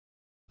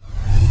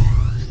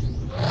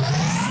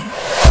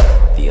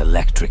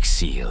electric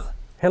seal.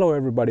 Hello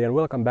everybody and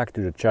welcome back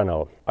to the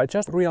channel. I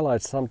just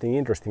realized something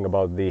interesting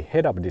about the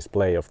head-up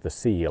display of the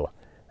Seal.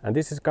 And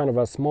this is kind of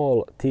a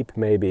small tip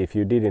maybe if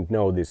you didn't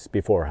know this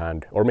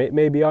beforehand. Or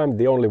maybe I'm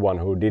the only one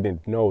who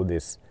didn't know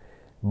this.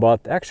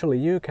 But actually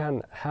you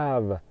can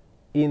have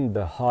in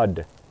the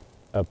HUD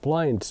a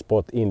blind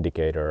spot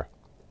indicator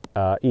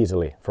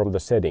easily from the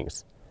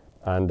settings.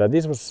 And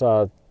this was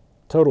a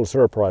total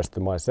surprise to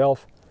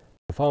myself.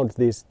 I found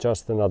this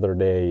just another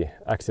day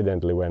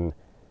accidentally when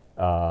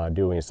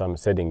doing some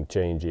setting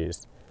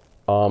changes.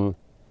 You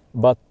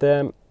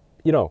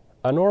know,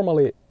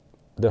 normally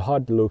the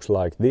HUD looks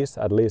like this,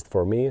 at least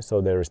for me. So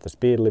there is the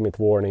speed limit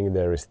warning,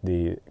 there is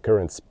the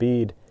current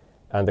speed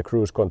and the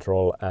cruise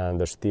control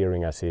and the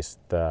steering assist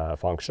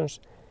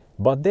functions.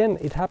 But then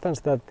it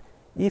happens that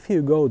if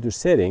you go to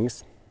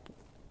settings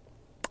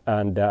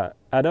and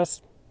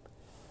ADAS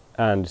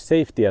and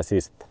safety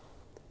assist,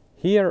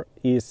 here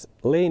is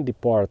lane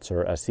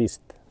departure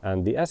assist,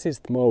 and the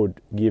assist mode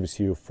gives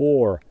you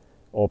 4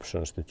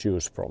 options to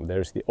choose from.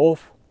 There is the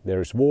off,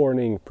 there is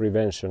warning,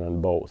 prevention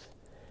and both.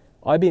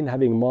 I've been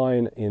having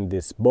mine in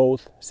this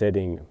both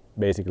setting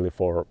basically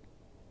for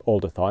all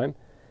the time.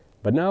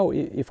 But now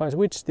if I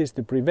switch this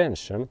to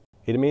prevention,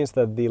 it means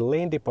that the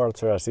lane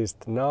departure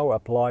assist now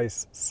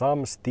applies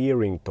some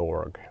steering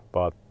torque,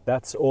 but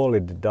that's all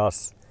it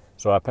does.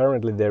 So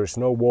apparently there is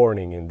no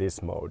warning in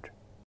this mode.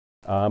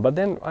 But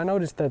then I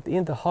noticed that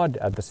in the HUD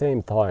at the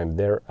same time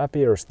there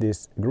appears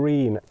this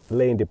green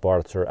lane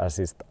departure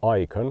assist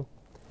icon.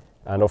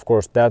 And of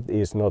course that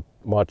is not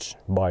much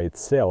by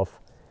itself.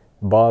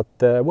 But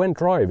when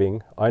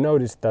driving I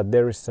noticed that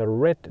there is a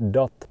red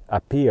dot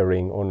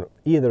appearing on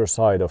either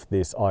side of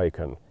this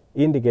icon,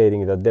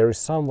 indicating that there is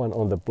someone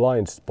on the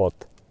blind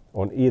spot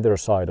on either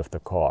side of the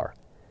car.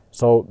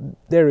 So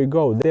there you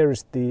go, there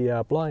is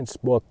the blind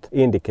spot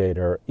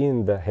indicator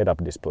in the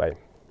head-up display.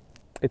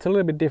 It's a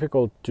little bit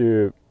difficult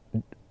to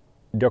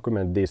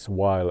document this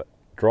while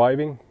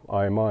driving.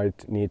 I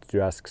might need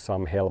to ask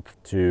some help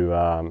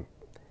to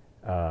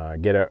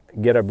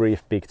get a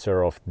brief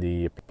picture of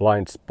the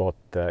blind spot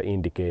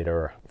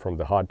indicator from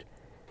the HUD.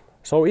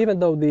 So even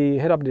though the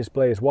head-up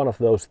display is one of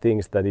those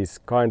things that is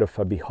kind of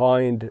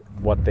behind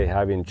what they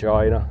have in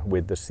China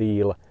with the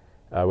Seal,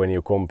 when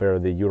you compare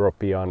the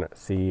European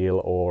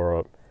Seal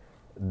or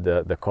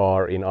the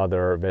car in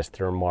other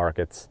Western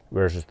markets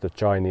versus the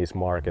Chinese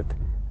market,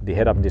 the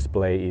head-up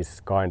display is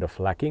kind of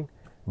lacking.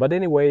 But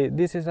anyway,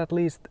 this is at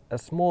least a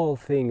small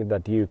thing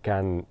that you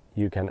can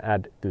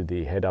add to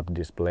the head-up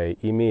display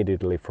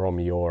immediately from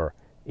your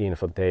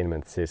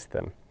infotainment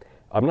system.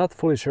 I'm not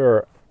fully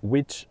sure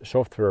which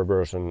software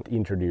version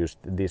introduced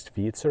this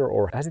feature,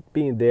 or has it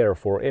been there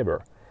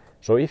forever?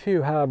 So if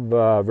you have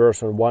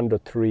version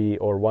 1.3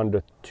 or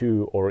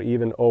 1.2 or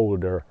even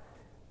older,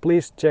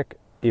 please check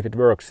if it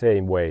works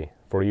same way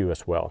for you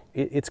as well.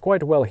 It's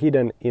quite well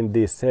hidden in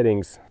these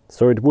settings,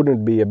 so it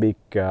wouldn't be a big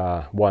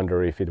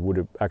wonder if it would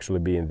have actually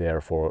been there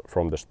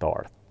from the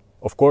start.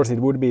 Of course, it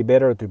would be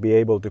better to be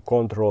able to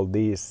control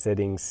these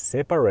settings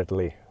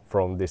separately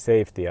from the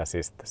safety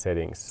assist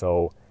settings.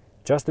 So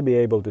just to be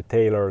able to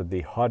tailor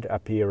the HUD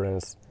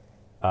appearance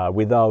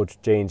without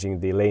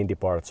changing the lane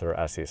departure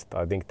assist,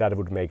 I think that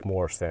would make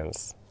more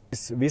sense.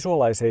 This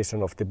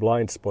visualization of the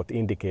blind spot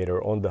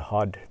indicator on the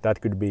HUD,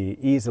 that could be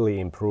easily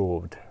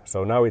improved.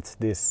 So now it's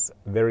this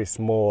very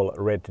small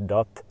red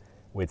dot,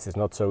 which is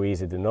not so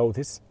easy to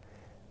notice.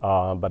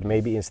 But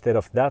maybe instead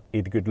of that,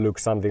 it could look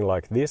something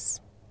like this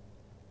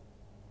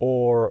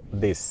or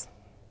this.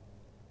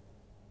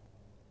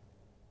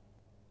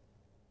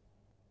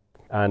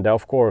 And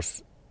of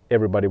course,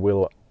 everybody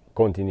will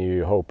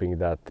continue hoping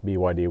that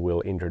BYD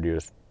will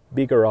introduce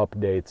bigger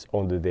updates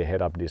onto the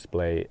head-up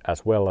display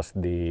as well as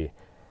the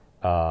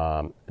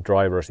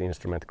driver's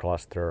instrument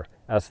cluster,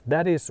 as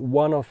that is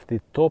one of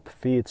the top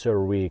feature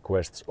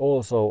requests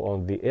also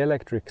on the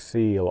Electric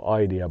Seal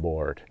idea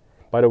board.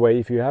 By the way,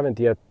 if you haven't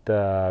yet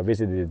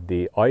visited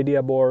the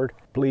idea board,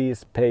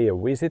 please pay a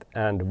visit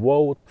and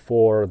vote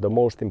for the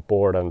most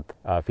important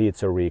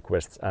feature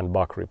requests and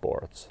bug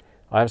reports.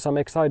 I have some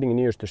exciting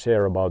news to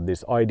share about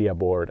this idea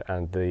board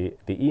and the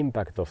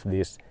impact of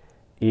this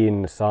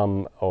in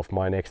some of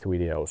my next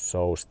videos.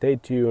 So stay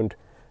tuned,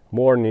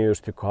 more news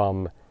to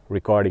come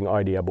regarding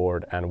idea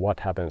board and what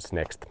happens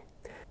next.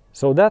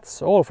 So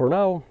that's all for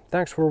now.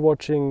 Thanks for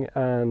watching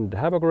and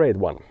have a great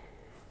one.